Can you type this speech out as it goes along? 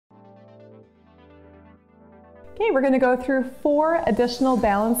Okay, we're gonna go through 4 additional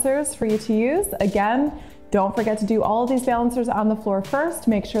balancers for you to use. Again, don't forget to do all of these balancers on the floor first.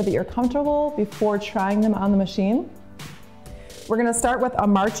 Make sure that you're comfortable before trying them on the machine. We're gonna start with a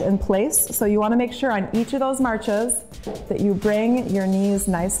march in place. So you wanna make sure on each of those marches that you bring your knees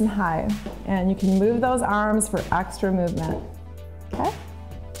nice and high. And you can move those arms for extra movement, okay?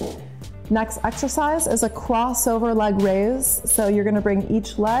 Next exercise is a crossover leg raise. So you're gonna bring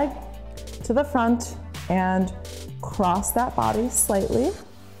each leg to the front and cross that body slightly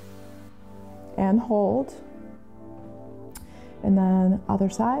and hold. And then other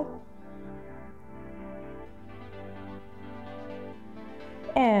side.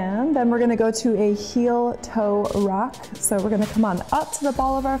 And then we're gonna go to a heel toe rock. So we're gonna come on up to the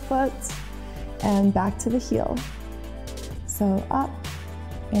ball of our foot and back to the heel. So up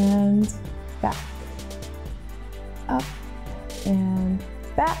and back, up and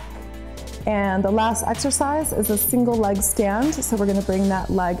back. And the last exercise is a single leg stand. So we're gonna bring that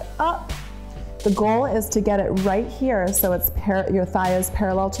leg up. The goal is to get it right here so it's your thigh is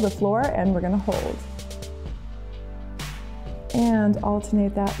parallel to the floor, and we're gonna hold. And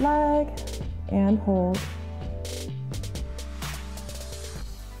alternate that leg and hold.